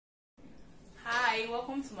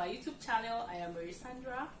welcome to my YouTube channel. I am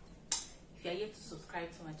Sandra. If you are yet to subscribe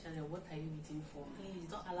to my channel, what are you waiting for? Please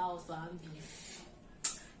don't allow us to have beef.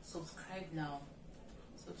 Subscribe now.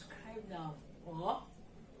 Subscribe now, or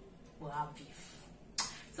we'll have beef.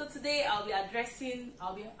 So today I'll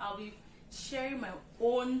be sharing my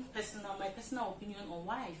personal opinion on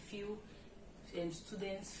why I feel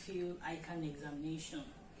students fail Ican examination.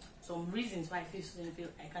 Some reasons why I feel students fail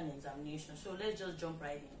Ican examination. So let's just jump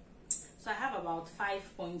right in. So I have about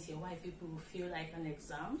 5 points here why people will fail Ican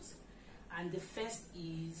exams. And the first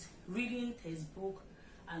is reading textbook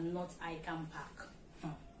and not Ican pack.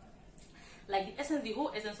 Like the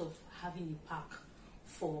whole essence of having a pack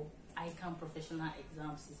for Ican professional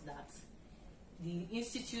exams is that the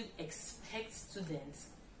institute expects students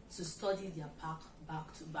to study their pack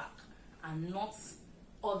back to back and not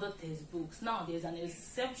other textbooks. Now there's an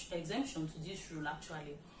exemption to this rule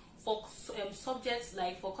actually for subjects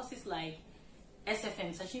like for courses like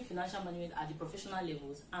SFM, Searching Financial Management at the professional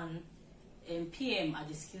levels, and PM at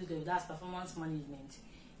the skills level, that's performance management.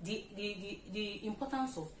 The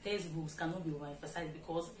importance of textbooks cannot be overemphasized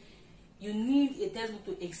because you need a textbook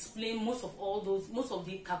to explain most of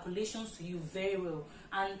the calculations to you very well.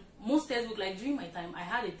 And most textbooks, like during my time, I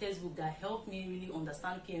had a textbook that helped me really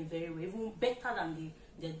understand PM very well, even better than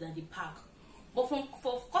the pack. But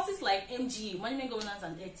for courses like MGE, Management Governance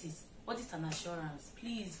and Ethics, Audit and Assurance,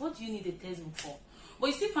 please, what do you need a textbook for? But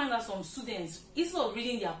you still find that some students, instead of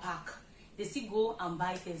reading their pack, they still go and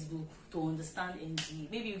buy textbook to understand MGE.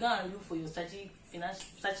 Maybe you go and look for your strategic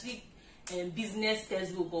business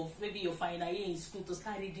textbook of maybe your final year in school to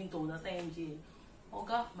start reading to understand MGA.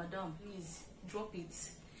 Oga, madam, please drop it.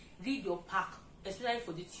 Read your pack, especially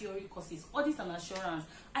for the theory courses. Audit and Assurance,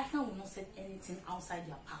 Ican will not set anything outside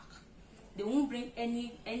their pack. They won't bring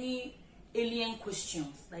any alien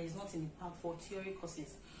questions that is not in the pack for theory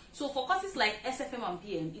courses. So for courses like SFM and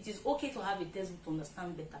PM, it is okay to have a textbook to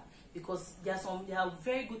understand better because there are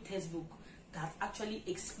very good textbook that actually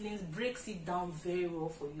breaks it down very well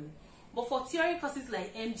for you. But for theory courses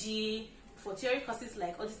like MG, for theory courses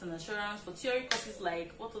like Audit and Assurance, for theory courses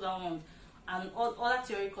like what other one, and all other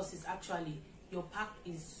theory courses, actually, your pack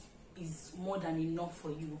is more than enough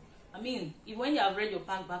for you. I mean, when you have read your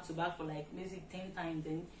pack back to back for like maybe 10 times,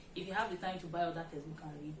 then if you have the time to buy other textbook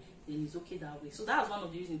and read, then it's okay that way. So that's one of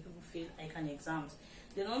the reasons people fail Ican exams.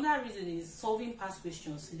 Then another reason is solving past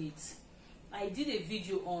questions late. I did a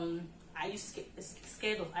video on are you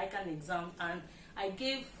scared of Ican exam, and I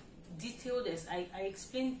gave detailed I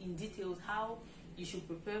explained in details how you should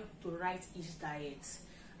prepare to write each diet.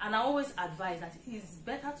 And I always advise that it is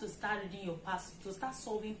better to start reading to start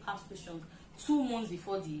solving past questions 2 months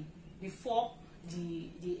before the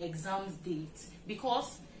exam's date,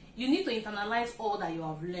 because you need to internalize all that you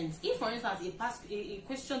have learned. If, for instance, a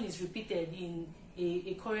question is repeated in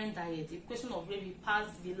a current diet, a question of maybe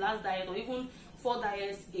past the last diet or even 4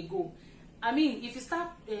 diets ago, I mean, if you start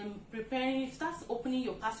opening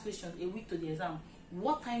your past questions a week to the exam,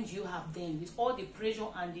 what time do you have then with all the pressure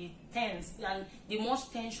and the tense and the much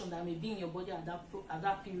tension that may be in your body at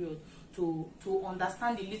that period to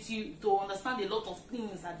understand a lot of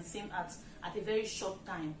things at a very short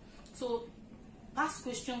time? So past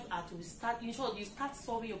questions are to start. In short, you start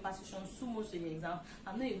solving your past questions 2 months to the exam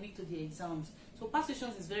and not a week to the exams. So past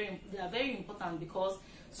questions they are very important because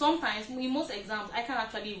sometimes in most exams I can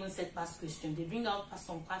actually even set past questions. They bring out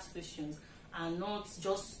some past questions and not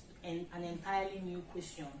just an entirely new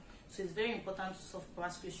question. So it's very important to solve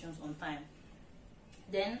past questions on time.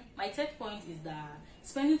 Then my third point is that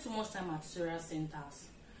spending too much time at tutorial centers.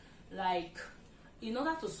 Like, in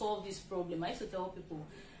order to solve this problem, I used to tell people,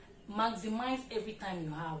 maximize every time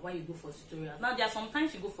you have while you go for tutorials. Now there are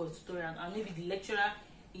sometimes you go for tutorials and maybe the lecturer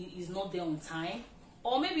is not there on time,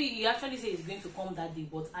 or maybe you actually say he's going to come that day,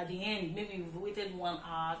 but at the end maybe you've waited 1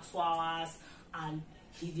 hour, 2 hours, and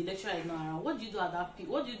the lecturer is not around. What do you do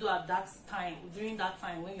at that time, during that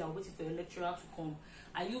time when you are waiting for your lecturer to come?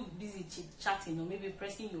 Are you busy chatting or maybe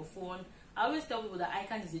pressing your phone? I always tell people that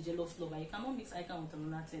Ican is a jealous lover. You cannot mix Ican with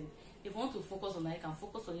another thing. If you want to focus on Ican,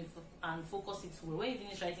 focus on it and focus it well. When you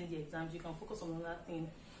finish writing the exams, you can focus on another thing.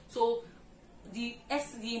 So the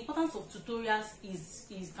importance of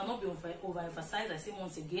tutorials cannot be overemphasized. I say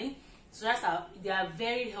once again, tutorials they are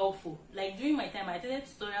very helpful. Like during my time, I attended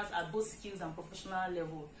tutorials at both skills and professional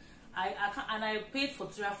level. I paid for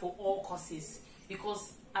tutorial for all courses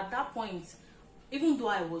because at that point, even though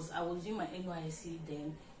I was doing my NYSC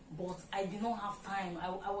then, but I did not have time. I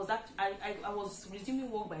was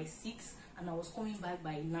resuming work by 6 and I was coming back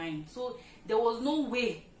by 9. So there was no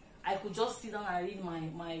way I could just sit down and read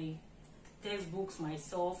my textbooks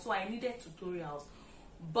myself. So I needed tutorials.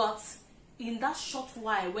 But in that short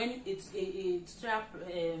while when it's a tutorial,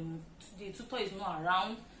 the tutor is not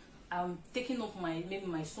around, I'm taking up maybe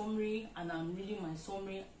my summary, and I'm reading my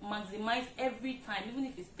summary. Maximize every time, even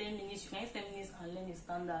if it's 10 minutes. You can use 10 minutes and learn a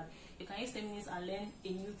standard. You can use 10 minutes and learn a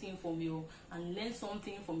new thing and learn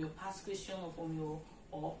something from your past question, or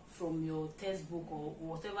from your textbook, or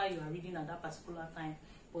whatever you are reading at that particular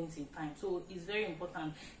point in time. So it's very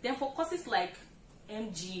important. Then for courses like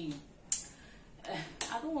MG,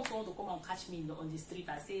 I don't want someone to come and catch me on the street.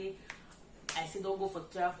 I say don't go for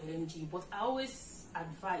tutorial for MG, but I always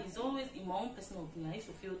advise, it's always in my own personal opinion,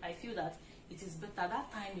 I feel that it is better that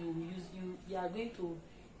time you are going to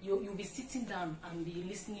you'll be sitting down and be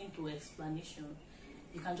listening to explanation.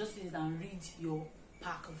 You can just sit down and read your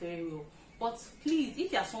pack very well. But please,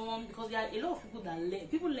 if you are someone, because there are a lot of people that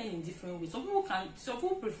learn in different ways. Some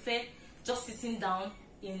people prefer just sitting down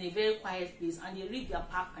in a very quiet place and they read their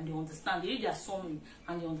pack and they understand. They read their summary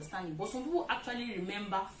and they understand it. But some people actually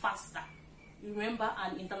remember faster. Remember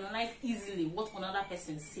and internalize easily what another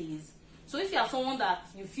person says. So if you are someone that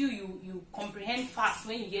you feel you comprehend fast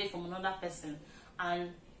when you hear it from another person,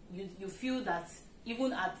 and you feel that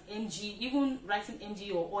even at MG, even writing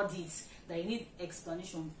MG or audits, that you need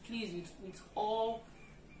explanation, please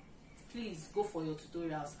please go for your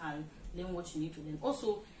tutorials and learn what you need to learn.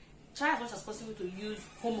 Also, try as much as possible to use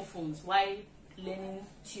homophones while learning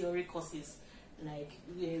theory courses, like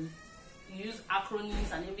use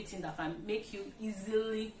acronyms and everything that can make you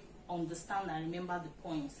easily understand and remember the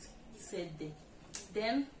points said there.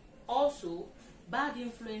 Then also, bad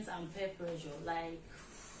influence and peer pressure, like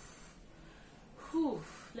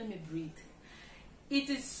let me breathe. It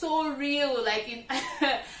is so real. Like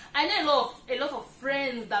I know a lot of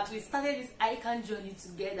friends that we started this Ican journey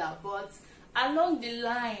together, but along the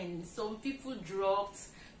line some people dropped,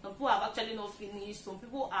 some people have actually not finished, some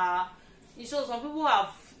people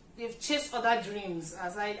they've chased other dreams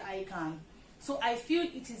as I can. So I feel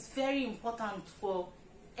it is very important for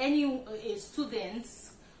any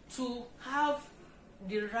students to have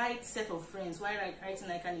the right set of friends while writing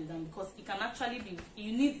Ican exam, because it can actually be,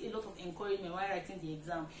 you need a lot of encouragement while writing the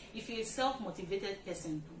exam. If you're a self-motivated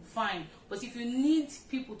person, fine, but if you need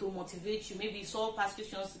people to motivate you, maybe solve past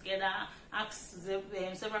questions together, ask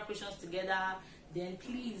several questions together, then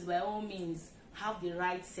please, by all means, have the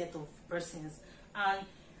right set of persons. And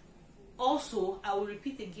also, I will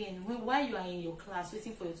repeat again, while you are in your class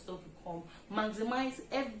waiting for your tutor to come, maximize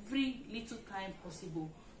every little time possible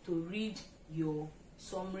to read your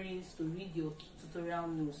summaries, to read your tutorial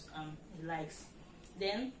notes and the likes.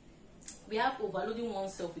 Then we have overloading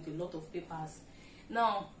oneself with a lot of papers.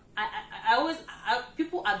 Now,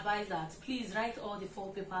 people advise that please write all the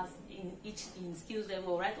 4 papers in skills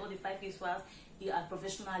level, write all the 5 papers at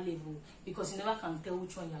professional level, because you never can tell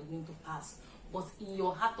which one you are going to pass. But in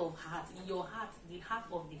your heart of heart, the heart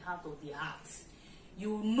of the heart,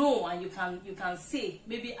 you know, and you can say,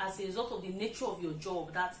 maybe as a result of the nature of your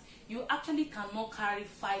job, that you actually cannot carry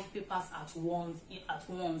 5 papers at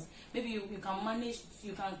once. Maybe you can manage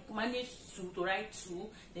to write 2,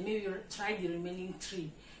 then maybe you try the remaining 3.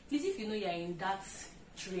 Please, if you know you are in that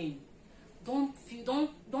train, don't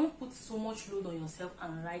put so much load on yourself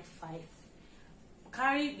and write 5.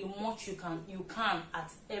 Carry the much you can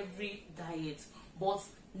at every diet, but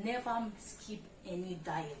never skip any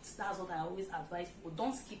diet. That's what I always advise people.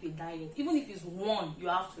 Don't skip a diet. Even if it's 1 you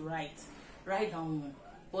have to write down 1.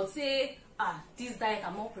 But say, this diet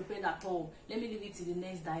I'm not prepared at all, let me leave it to the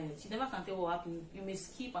next diet. You never can tell what happens. You may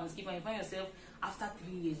skip and skip, and you find yourself after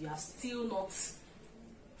 3 years you have still not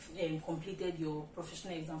completed your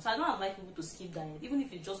professional exam. So I don't advise people to skip diet, even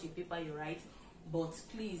if it's just a paper you write. But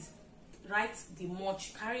please, write the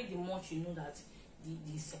much, carry the much you know that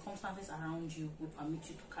the circumstances around you will permit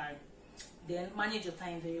you to carry. Then manage your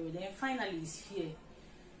time very well. Then finally is fear.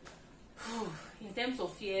 In terms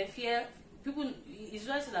of fear, people, it's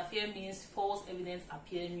just that fear means false evidence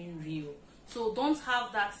appearing real. So don't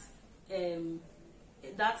have that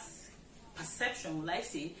that perception, like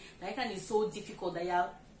say, that Ican is so difficult, that you are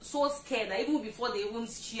so scared that even before they even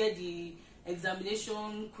share the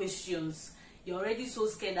examination questions, you're already so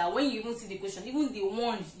scared that when you even see the question, even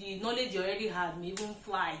the knowledge you already had may even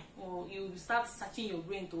fly, or you start searching your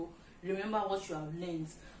brain to remember what you have learned.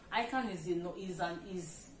 Ican is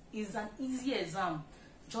an easy exam.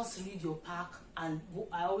 Just read your pack and go.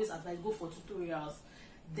 I always advise, go for tutorials.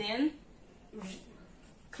 Then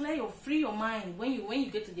free your mind when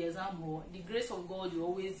you get to the exam hall. The grace of God will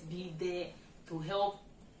always be there to help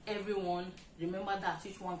everyone remember that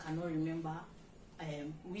which one cannot remember.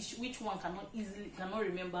 Which one cannot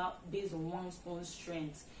remember based on one's own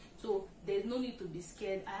strength. So there's no need to be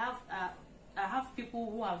scared. I have I have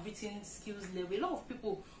people who have written skills level. A lot of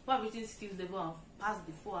people who have written skills level and passed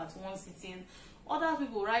the 4 at one sitting. Other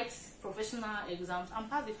people write professional exams and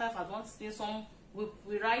pass the 5 at one sitting. Some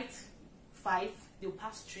we write 5, they'll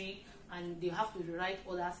pass 3, and they have to rewrite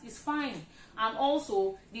others. It's fine. And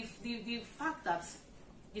also the fact that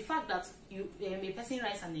you a person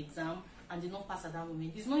writes an exam and did not pass at that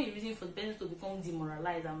moment, it's not a reason for the person to become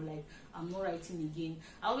demoralized. I'm like, I'm not writing again.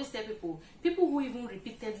 I always tell people who even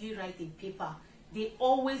repeatedly write a paper, they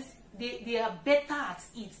are better at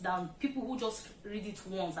it than people who just read it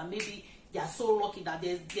once and maybe they are so lucky that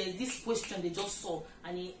there's this question they just saw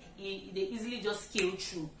and they easily just scale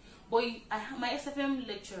through. But my SFM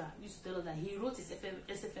lecturer used to tell us that he wrote his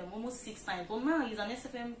SFM almost 6 times. But now he's an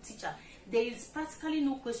SFM teacher. There is practically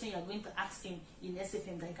no question you are going to ask him in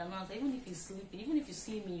SFM that he can answer. Even if he's sleeping, even if you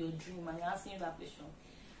see him in your dream and you're asking him that question,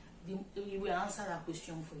 he will answer that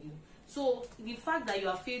question for you. So the fact that you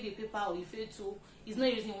have failed a paper or you failed to is not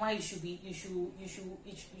a reason why you should be it's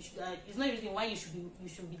not a reason why you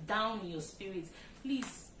should be down in your spirit.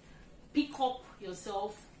 Please pick up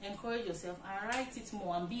yourself, encourage yourself, and write it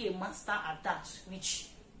more and be a master at that which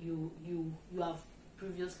you have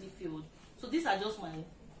previously failed. So these are just my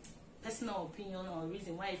personal opinion or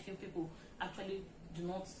reason why I feel people actually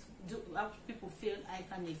people fail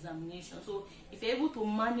Ican examination. So if you're able to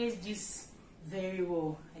manage this very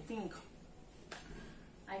well, I think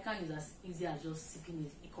Ican is as easy as just sipping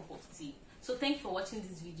a cup of tea. So thank you for watching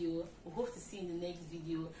this video. We hope to see you in the next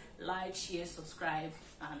video. Like, share, subscribe,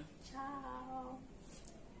 and ciao.